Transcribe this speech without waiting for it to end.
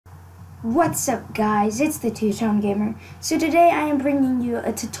What's up guys, it's the Two-Tone Gamer. So today I am bringing you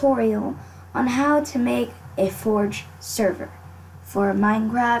a tutorial on how to make a Forge server for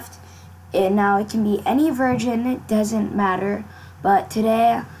Minecraft. Now it can be any version, it doesn't matter, but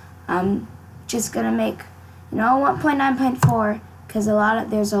today I'm just gonna make 1.9.4 because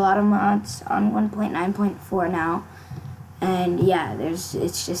there's a lot of mods on 1.9.4 now, and yeah,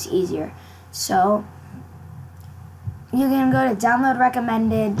 it's just easier. So you can go to download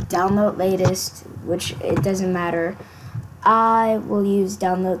recommended, download latest, which it doesn't matter. I will use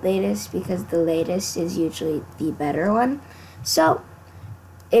download latest because the latest is usually the better one. So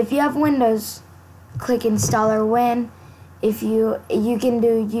if you have Windows, click installer win. If you can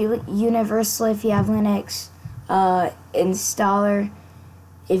do universal if you have Linux, installer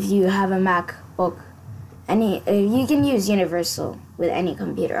if you have a MacBook. You can use universal with any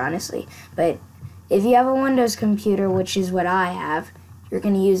computer, honestly, but if you have a Windows computer, which is what I have, you're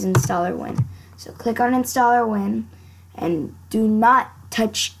going to use installer win. So click on installer win and do not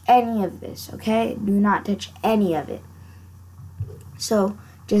touch any of this, okay? Do not touch any of it. So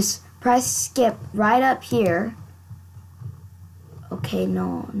just press skip right up here. Okay,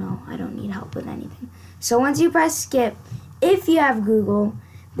 no, I don't need help with anything. So once you press skip, if you have Google,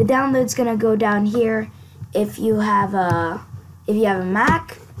 the download's going to go down here. If you have a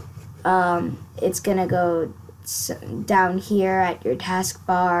Mac, it's gonna go down here at your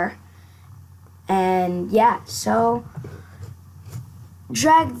taskbar, and yeah, so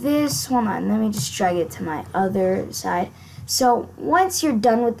drag this, hold on, let me just drag it to my other side. So once you're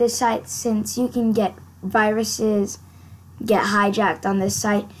done with this site, since you can get viruses, get hijacked on this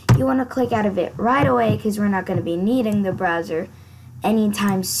site, you want to click out of it right away because we're not going to be needing the browser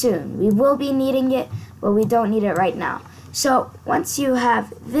anytime soon. We will be needing it, but we don't need it right now. So once you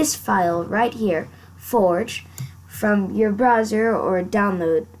have this file right here, Forge, from your browser or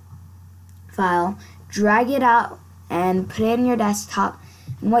download file, drag it out and put it in your desktop.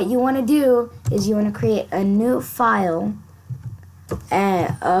 And what you want to do is you want to create a new file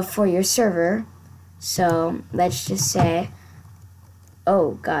for your server. So let's just say,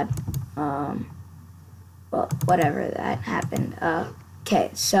 oh god, well, whatever that happened.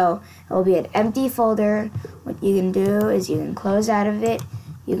 Okay, so it will be an empty folder. What you can do is you can close out of it.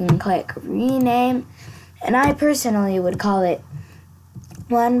 You can click rename, and I personally would call it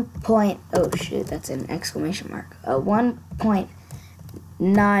 1. Oh shoot, that's an exclamation mark.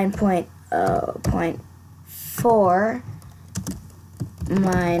 1.9.4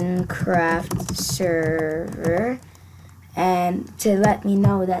 Minecraft server, and to let me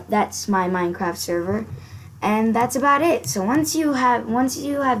know that that's my Minecraft server. And that's about it. So once you have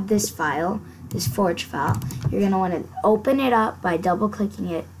this file, this Forge file, you're gonna want to open it up by double clicking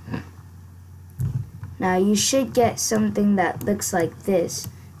it. Now you should get something that looks like this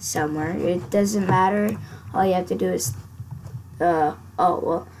somewhere. It doesn't matter. All you have to do is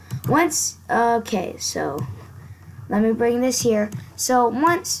okay, so let me bring this here. So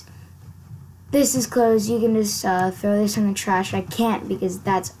once this is closed, you can just throw this in the trash. I can't because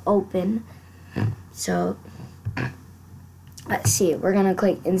that's open. So let's see, we're gonna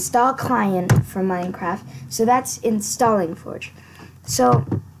click install client for Minecraft. So that's installing Forge. So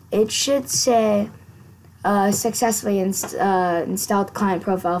it should say successfully installed client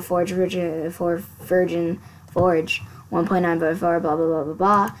profile Forge version Forge 1.9.4 blah blah blah blah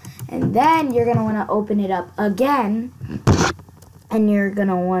blah. And then you're gonna want to open it up again, and you're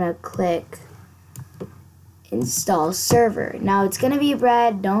gonna want to click install server. Now it's gonna be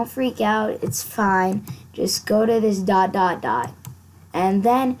red, don't freak out, it's fine. Just go to this ... and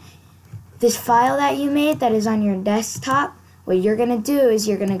then this file that you made that is on your desktop, what you're gonna do is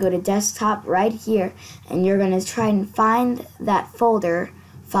you're gonna go to desktop right here, and you're gonna try and find that folder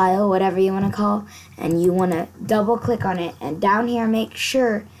file, whatever you want to call, and you want to double click on it, and down here make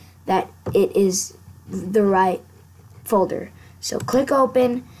sure that it is the right folder. So click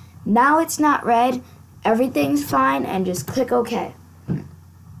open. Now it's not red, everything's fine, and just click OK.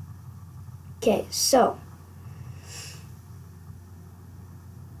 Okay, so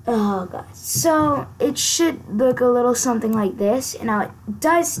oh god, so it should look a little something like this. Now it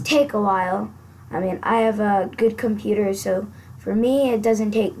does take a while. I mean, I have a good computer, so for me it doesn't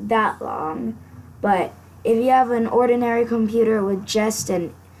take that long. But if you have an ordinary computer with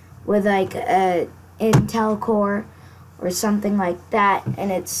like a Intel Core or something like that,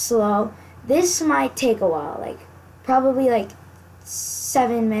 and it's slow, this might take a while, like probably like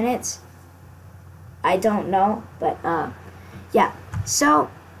 7 minutes. I don't know, but yeah. So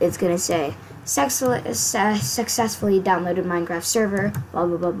it's gonna say successfully downloaded Minecraft server, blah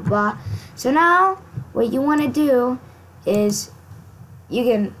blah blah blah blah. So now what you want to do is you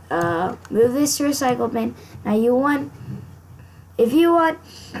can move this to recycle bin. Now if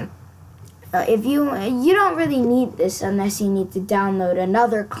you don't really need this unless you need to download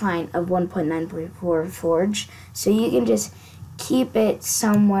another client of 1.9.4 Forge, so you can just keep it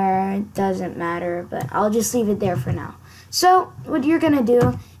somewhere. It doesn't matter, but I'll just leave it there for now. So what you're gonna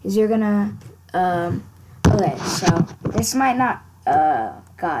do is you're gonna okay, so this might not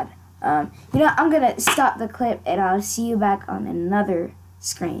you know, I'm gonna stop the clip and I'll see you back on another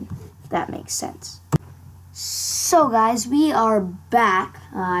screen, if that makes sense. So guys, we are back.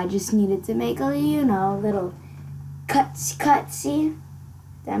 I just needed to make a, little cutsy.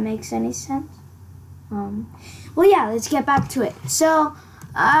 That makes any sense? Well, yeah, let's get back to it. So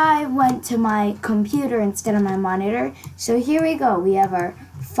I went to my computer instead of my monitor. So here we go. We have our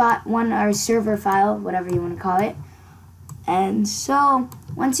server file, whatever you want to call it. And so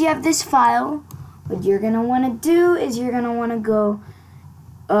once you have this file, what you're gonna want to do is you're gonna want to go.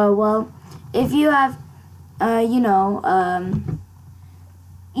 Well, if you have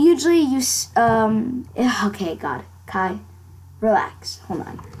usually you, okay, God, Kai, relax, hold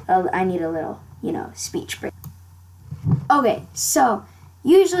on, I need a little, speech break. Okay, so,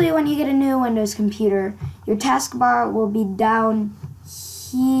 usually when you get a new Windows computer, your taskbar will be down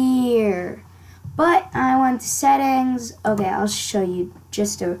here, but I went to settings. Okay, I'll show you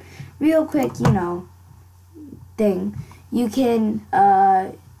just a real quick, thing. You can,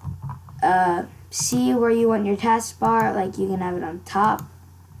 see where you want your taskbar. Like, you can have it on top,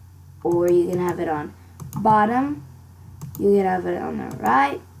 or you can have it on bottom, you can have it on the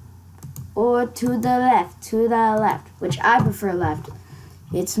right, or to the left, which I prefer left.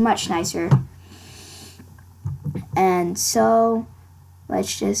 It's much nicer. And so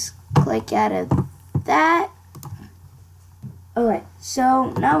let's just click out of that. Okay,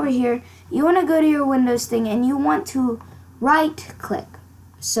 so now we're here. You want to go to your Windows thing and you want to right click.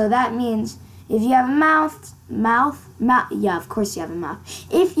 So that means if you have a mouse, yeah, of course you have a mouse.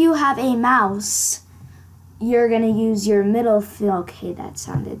 If you have a mouse, you're going to use your middle finger. Okay, that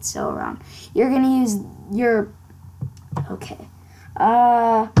sounded so wrong. You're going to use your, okay.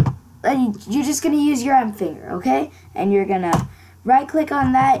 You're just going to use your M finger, okay? And you're going to right click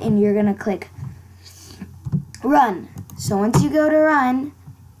on that and you're going to click run. So once you go to run,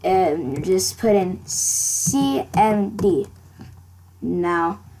 you just put in CMD.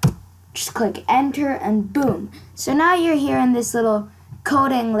 Now, just click enter and boom. So now you're here in this little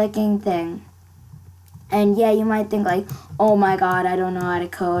coding licking thing. And yeah, you might think like, oh my god, I don't know how to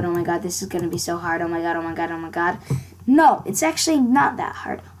code. Oh my god, this is going to be so hard. Oh my god, oh my god, oh my god. No, it's actually not that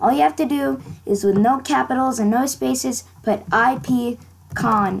hard. All you have to do is with no capitals and no spaces, put ipconfig.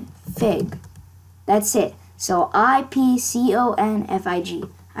 That's it. So ipconfig.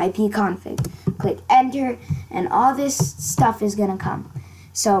 ipconfig. Click enter and all this stuff is going to come.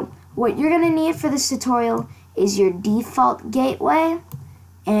 So what you're going to need for this tutorial is your default gateway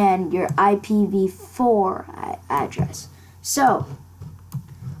and your IPv4 address. So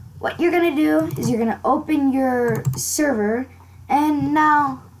what you're going to do is you're going to open your server, and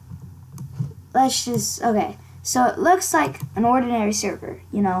now let's just, okay, so it looks like an ordinary server,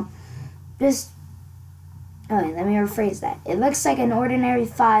 just, okay, let me rephrase that. It looks like an ordinary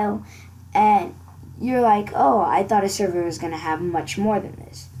file, and you're like, oh, I thought a server was going to have much more than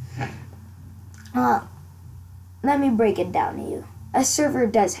this. Let me break it down to you. A server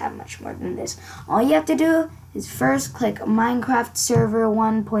does have much more than this. All you have to do is first click Minecraft Server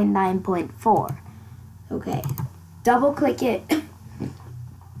 1.9.4. Okay, double click it,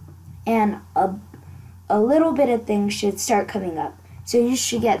 and a little bit of things should start coming up. So you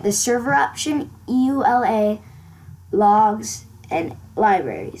should get the server option, EULA, logs, and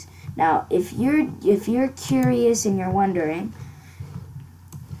libraries. Now, if you're curious and you're wondering,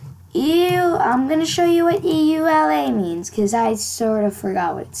 I'm going to show you what EULA means, because I sort of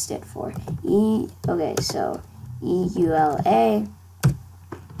forgot what it stood for. Okay, so EULA,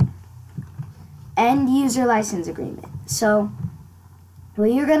 End User License Agreement. So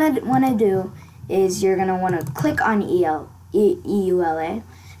what you're going to want to do is you're going to want to click on EULA,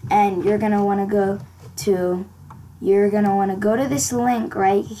 and you're going to want to go to this link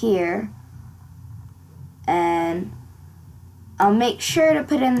right here, and I'll make sure to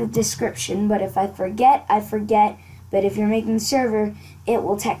put in the description, but if I forget, I forget. But if you're making the server, it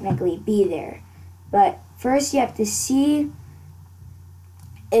will technically be there. But first you have to see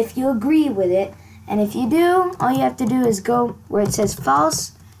if you agree with it. And if you do, all you have to do is go where it says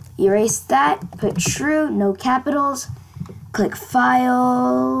false, erase that, put true, no capitals, click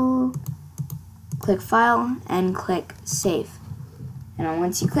file, and click save. And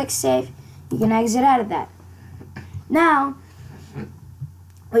once you click save, you can exit out of that. Now,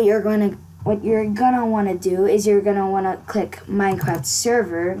 what you're gonna want to do is you're gonna want to click Minecraft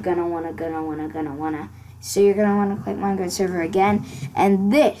server. Gonna wanna. So you're gonna want to click Minecraft server again,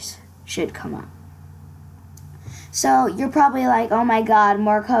 and this should come up. So you're probably like, oh my god,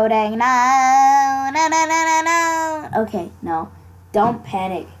 more coding. No. Okay, no, don't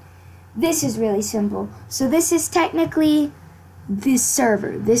panic. This is really simple. So this is technically this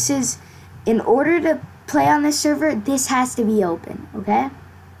server. This is, in order to play on this server, this has to be open, okay?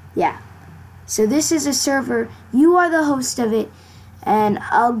 Yeah. So this is a server. You are the host of it, and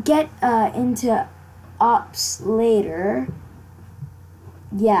I'll get into ops later.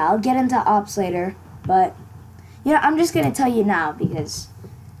 Yeah, I'll get into ops later, but you know, I'm just gonna tell you now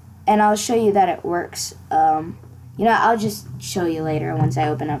and I'll show you that it works. You know, I'll just show you later once I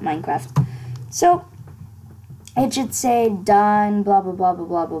open up Minecraft. So it should say done, blah blah blah blah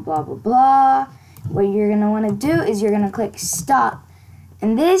blah blah blah blah blah. What you're gonna want to do is you're gonna click stop,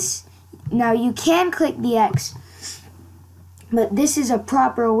 and this, now you can click the X, but this is a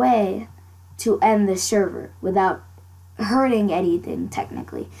proper way to end the server without hurting anything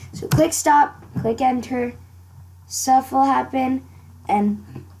technically. So click stop, click enter, stuff will happen, and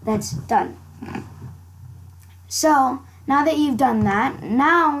that's done. So now that you've done that,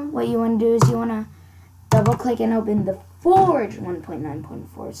 now what you want to do is you want to double click and open the Forge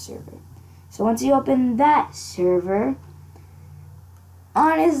 1.9.4 server. So once you open that server,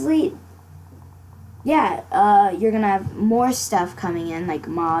 honestly, yeah, you're gonna have more stuff coming in, like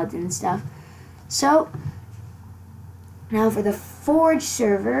mods and stuff. So now for the Forge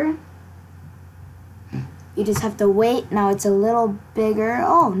server, you just have to wait. Now it's a little bigger.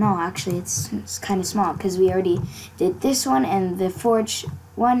 Oh no, actually it's kind of small because we already did this one, and the Forge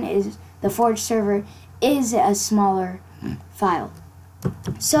server is a smaller file.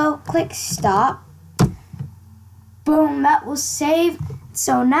 So click stop. Boom, that will save.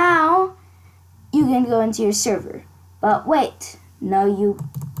 So now you can go into your server. But wait, no, you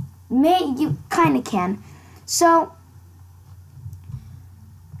kind of can. So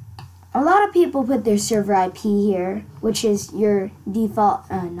a lot of people put their server IP here, which is your default,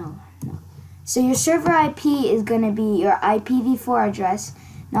 no. So your server IP is going to be your IPv4 address.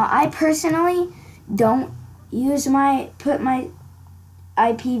 Now I personally don't put my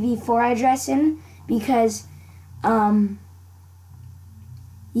IPv4 address in because,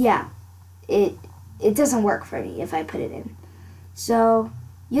 yeah, it doesn't work for me if I put it in. So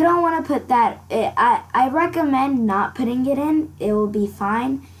you don't want to put that. I recommend not putting it in. It will be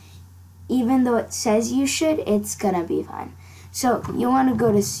fine. Even though it says you should, it's gonna be fine. So you want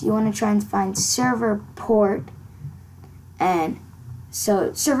to try and find server port, and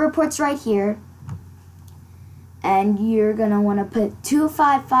so server port's right here, and you're gonna want to put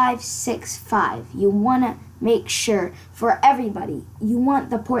 25565. You want to make sure for everybody, you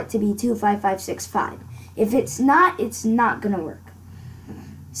want the port to be 25565. If it's not gonna work.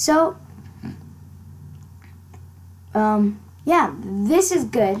 So yeah, this is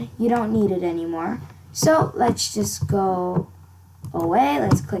good. You don't need it anymore. So let's just go away.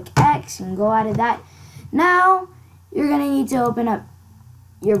 Let's click X and go out of that. Now you're gonna need to open up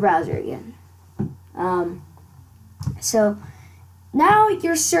your browser again. So now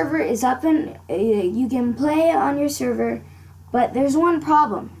your server is up and you can play on your server, but there's one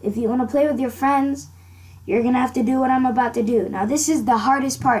problem. If you want to play with your friends, you're gonna have to do what I'm about to do. Now this is the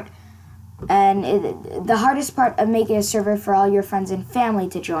hardest part. And the hardest part of making a server for all your friends and family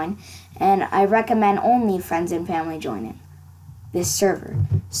to join, and I recommend only friends and family joining this server.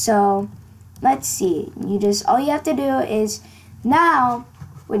 So let's see, all you have to do is, now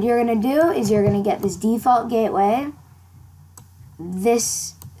what you're gonna do is you're gonna get this default gateway,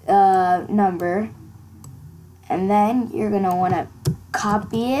 this number, and then you're gonna want to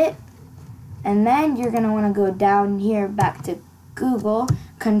copy it, and then you're gonna want to go down here back to Google,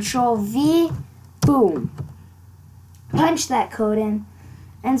 Control V, boom, punch that code in.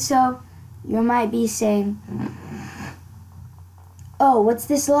 And so you might be saying, oh, what's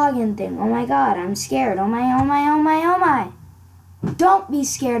this login thing? Oh my god, I'm scared. Oh my. Don't be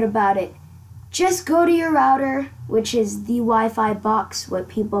scared about it. Just go to your router, which is the Wi-Fi box, what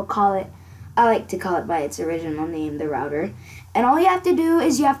people call it. I like to call it by its original name, the router. And all you have to do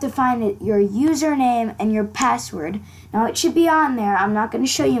is you have to find your username and your password. Now it should be on there. I'm not going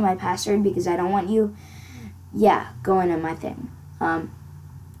to show you my password because I don't want you, going in my thing.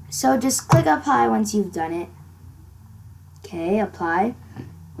 So just click apply once you've done it. Okay, apply.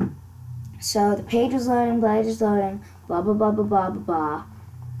 So the page is loading, blah blah blah blah blah blah.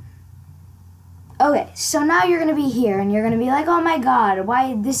 Okay, so now you're going to be here and you're going to be like, oh my god,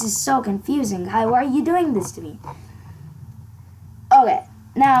 why this is so confusing. Why are you doing this to me? Okay,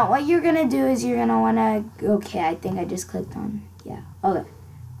 Now, what you're going to do is you're going to want to... Okay, I think I just clicked on... Yeah, okay.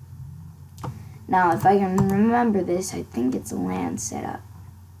 Now, if I can remember this, I think it's LAN setup.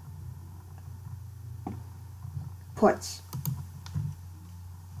 Ports.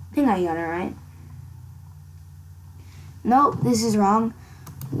 I think I got it right. Nope, this is wrong.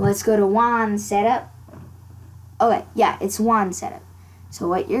 Let's go to WAN setup. Okay, yeah, it's WAN setup. So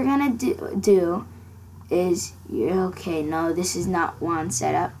what you're going to do is... Okay, no, this is not WAN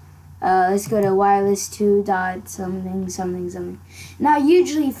setup. Let's go to wireless 2 dot something something something. Now,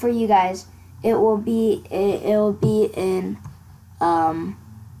 usually for you guys, it will be in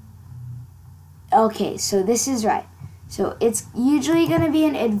okay, so this is right. So it's usually going to be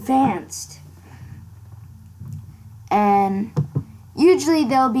in advanced, and usually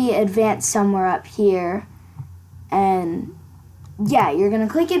there'll be advanced somewhere up here, and yeah, you're going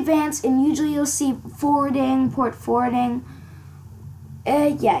to click advanced, and usually you'll see forwarding, port forwarding.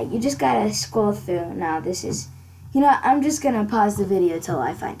 Yeah, you just got to scroll through. Now this is, I'm just going to pause the video till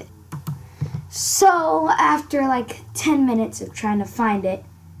I find it. So after like 10 minutes of trying to find it,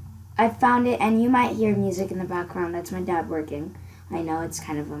 I found it, and you might hear music in the background. That's my dad working. I know it's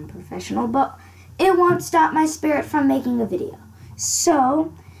kind of unprofessional, but it won't stop my spirit from making a video.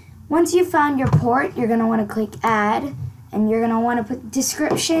 So once you found your port, you're going to want to click add, and you're going to want to put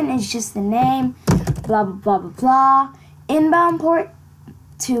description is just the name, blah, blah, blah, blah, blah. Inbound port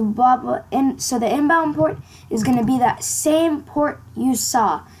to blah, blah, so the inbound port is going to be that same port you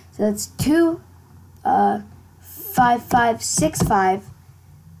saw. So that's 25565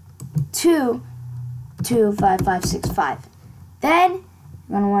 to 25565. Then you're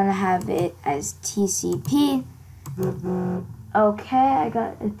going to want to have it as TCP. Okay, I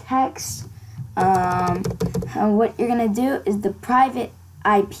got a text. And what you're going to do is the private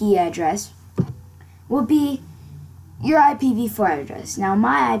IP address will be your IPv4 address. Now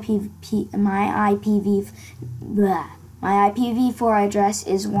my IPv4 address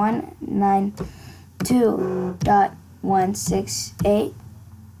is 192.168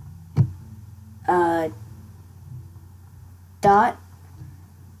 dot.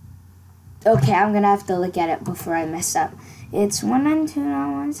 Okay, I'm gonna have to look at it before I mess up. It's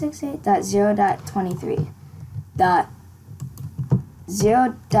 192.168.0.23 dot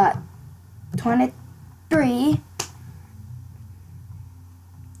 0.23.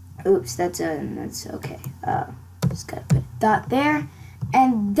 Oops, that's okay. Just gotta put a dot there,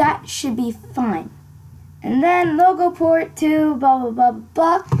 and that should be fine. And then logo port to blah blah blah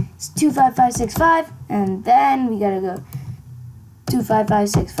blah. It's 25565, and then we gotta go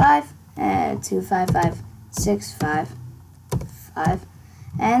 25565 and 25565,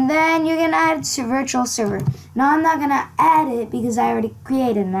 and then you're gonna add to virtual server. Now I'm not gonna add it because I already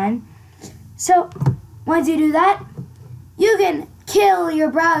created mine. So once you do that, you can kill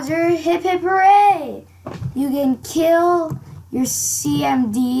your browser. Hip hip hooray! You can kill your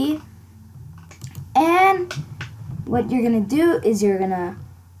CMD, and what you're gonna do is you're gonna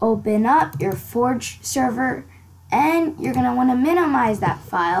open up your Forge server, and you're gonna want to minimize that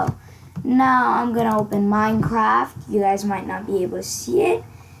file. Now I'm gonna open Minecraft. You guys might not be able to see it.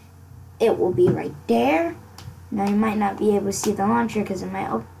 It will be right there. Now you might not be able to see the launcher because it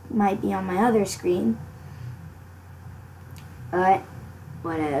might be on my other screen. But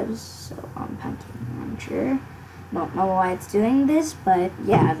whatever. So I'm Pumpkin Launcher. Don't know why it's doing this, but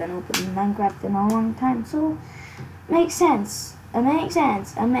yeah, I haven't opened Minecraft in a long time, so makes sense. It makes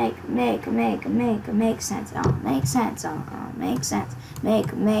sense. It make sense. Make sense. Make sense.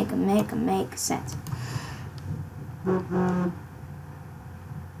 Make sense.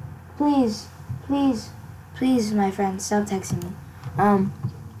 Please, my friend, stop texting me.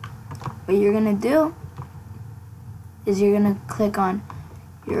 What you're gonna do is you're gonna click on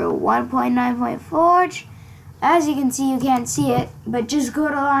your 1.9 Forge. As you can see, you can't see it, but just go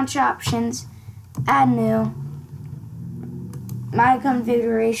to Launch Options, Add New. My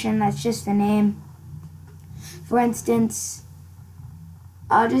configuration, that's just the name. For instance,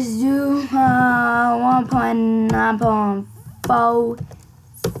 I'll just do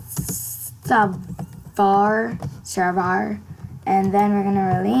 1.9.4 server, and then we're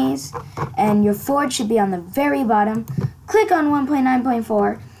gonna release, and your Forge should be on the very bottom. Click on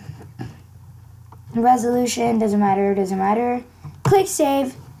 1.9.4. Resolution doesn't matter. Click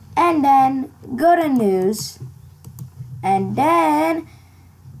Save, and then go to News. And then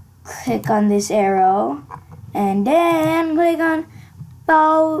click on this arrow, and then click on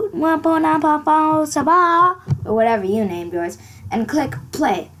 1.9.4 or whatever you named yours, and click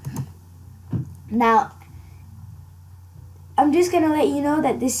play. Now, I'm just gonna let you know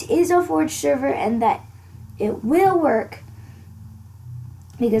that this is a Forge server and that it will work.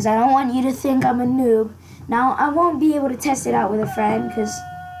 because I don't want you to think I'm a noob. Now, I won't be able to test it out with a friend because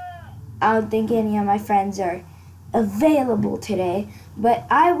I don't think any of my friends are available today, but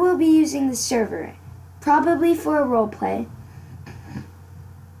I will be using the server, probably for a roleplay.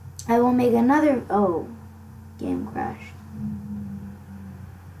 I will make another, oh, game crashed.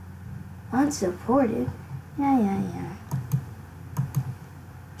 Unsupported? Yeah.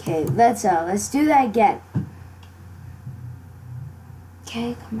 Okay, let's do that again.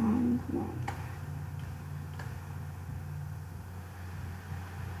 Okay, come on.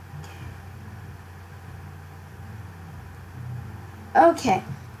 Okay,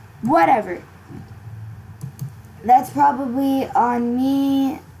 whatever. That's probably on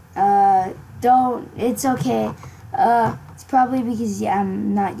me. It's okay. It's probably because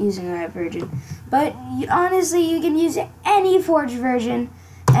I'm not using the right version. But honestly, you can use any Forge version,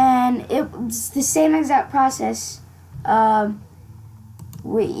 and it's the same exact process.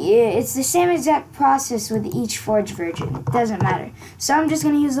 It's the same exact process with each Forge version. It doesn't matter. So I'm just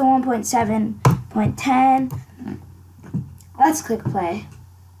gonna use the 1.7.10. Let's click play.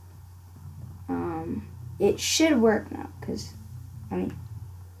 It should work now, because,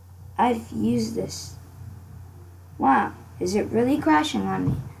 I've used this. Wow, is it really crashing on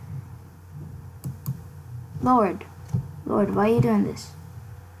me? Lord, why are you doing this?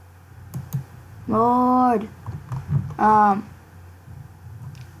 Lord. Oh,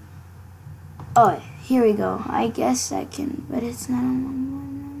 here we go. I guess I can, but it's not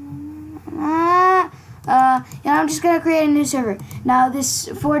on. I'm just gonna create a new server. Now this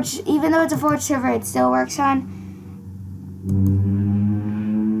Forge, even though it's a Forge server, it still works on.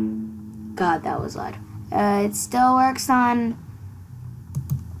 God, that was loud. It still works on.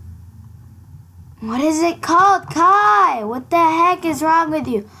 What is it called, Kai? What the heck is wrong with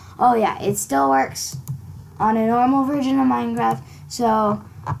you? Oh yeah, it still works on a normal version of Minecraft. So,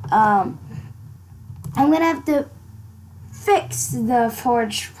 I'm gonna have to fix the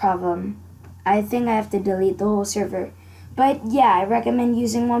Forge problem. I think I have to delete the whole server. But yeah, I recommend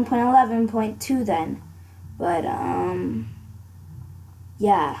using 1.11.2 then. But,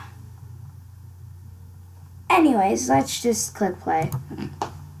 yeah. Anyways, let's just click play.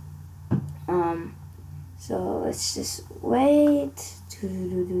 So let's just wait.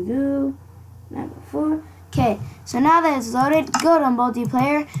 Number 4. Okay, so now that it's loaded, go to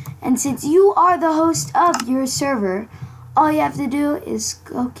multiplayer. And since you are the host of your server, all you have to do is,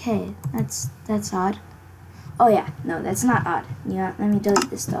 okay, that's odd. Oh yeah, no, that's not odd. Let me delete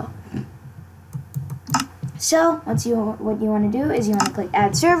this though. So, what you want to do is you want to click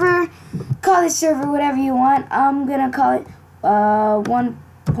add server, call this server whatever you want. I'm going to call it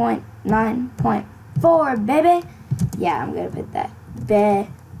 1.9.4, baby. Yeah, I'm going to put that. Baby.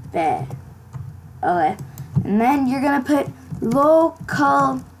 Okay. And then you're going to put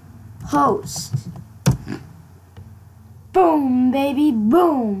local host. Boom, baby,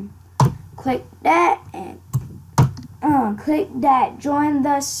 boom. Click that and click that. Join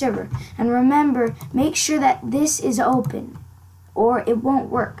the server. And remember, make sure that this is open or it won't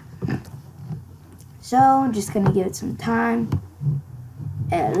work. So, I'm just going to give it some time.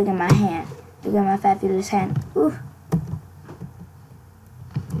 Look at my hand. Look at my fabulous hand. Ooh.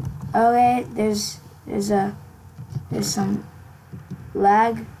 Okay, there's some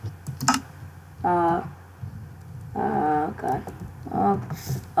lag. Oh god.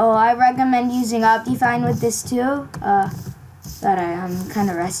 Oh, I recommend using Optifine with this too. But I'm kind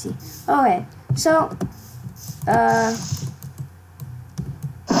of rusty. Okay, so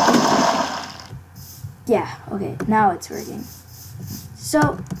yeah. Okay, now it's working.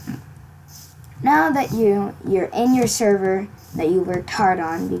 So now that you're in your server that you worked hard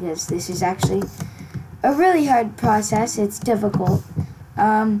on, because this is actually a really hard process. It's difficult.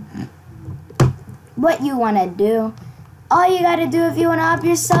 What you want to do, all you got to do if you want to up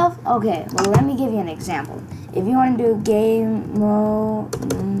yourself, okay, well, let me give you an example. If you want to do game mode,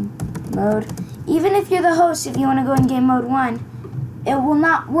 even if you're the host, if you want to go in game mode 1, it will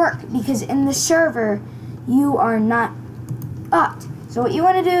not work because in the server, you are not upped. So what you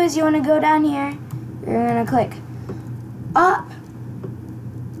want to do is you want to go down here, you're going to click up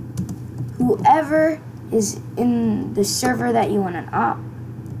whoever is in the server that you want to up.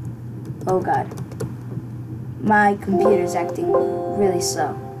 Oh god. My computer's acting really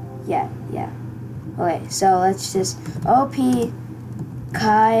slow. Yeah. Okay, so let's just OP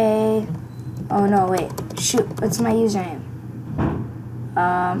Kai. Oh no, wait. Shoot, what's my username?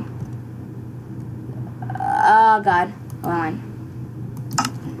 Oh god. Hold on.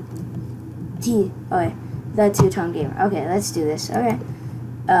 Okay. The Two-Tone Gamer. Okay, let's do this. Okay.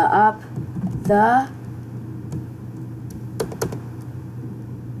 Up the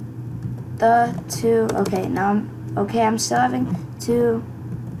Okay, now I'm still having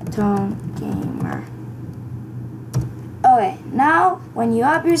Two-Tone Gamer. Okay, now when you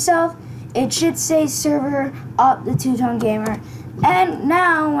up yourself, it should say server up the Two-Tone Gamer. And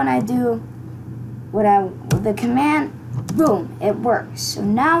now when I do the command, boom, it works. So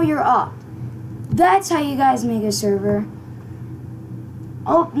now you're up. That's how you guys make a server.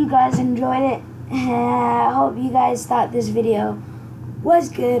 Hope you guys enjoyed it. I hope you guys thought this video was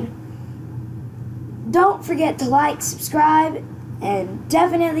good. Don't forget to like, subscribe, and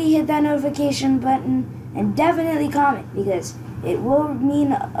definitely hit that notification button, and definitely comment, because it will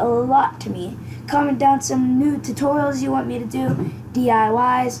mean a lot to me. Comment down some new tutorials you want me to do,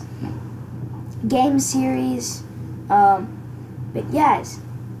 DIYs, game series, yeah.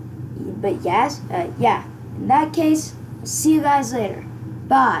 In that case, I'll see you guys later.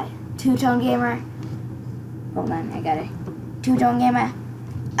 Bye. Two-Tone Gamer. Hold on, I got it. Two-Tone Gamer.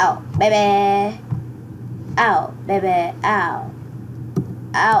 Out, baby. Out, baby. Out.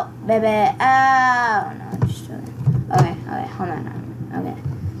 Out, baby. Out. No, I'm just doing it. Okay, hold on. Okay.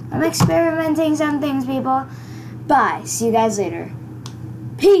 I'm experimenting some things, people. Bye. See you guys later.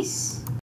 Peace.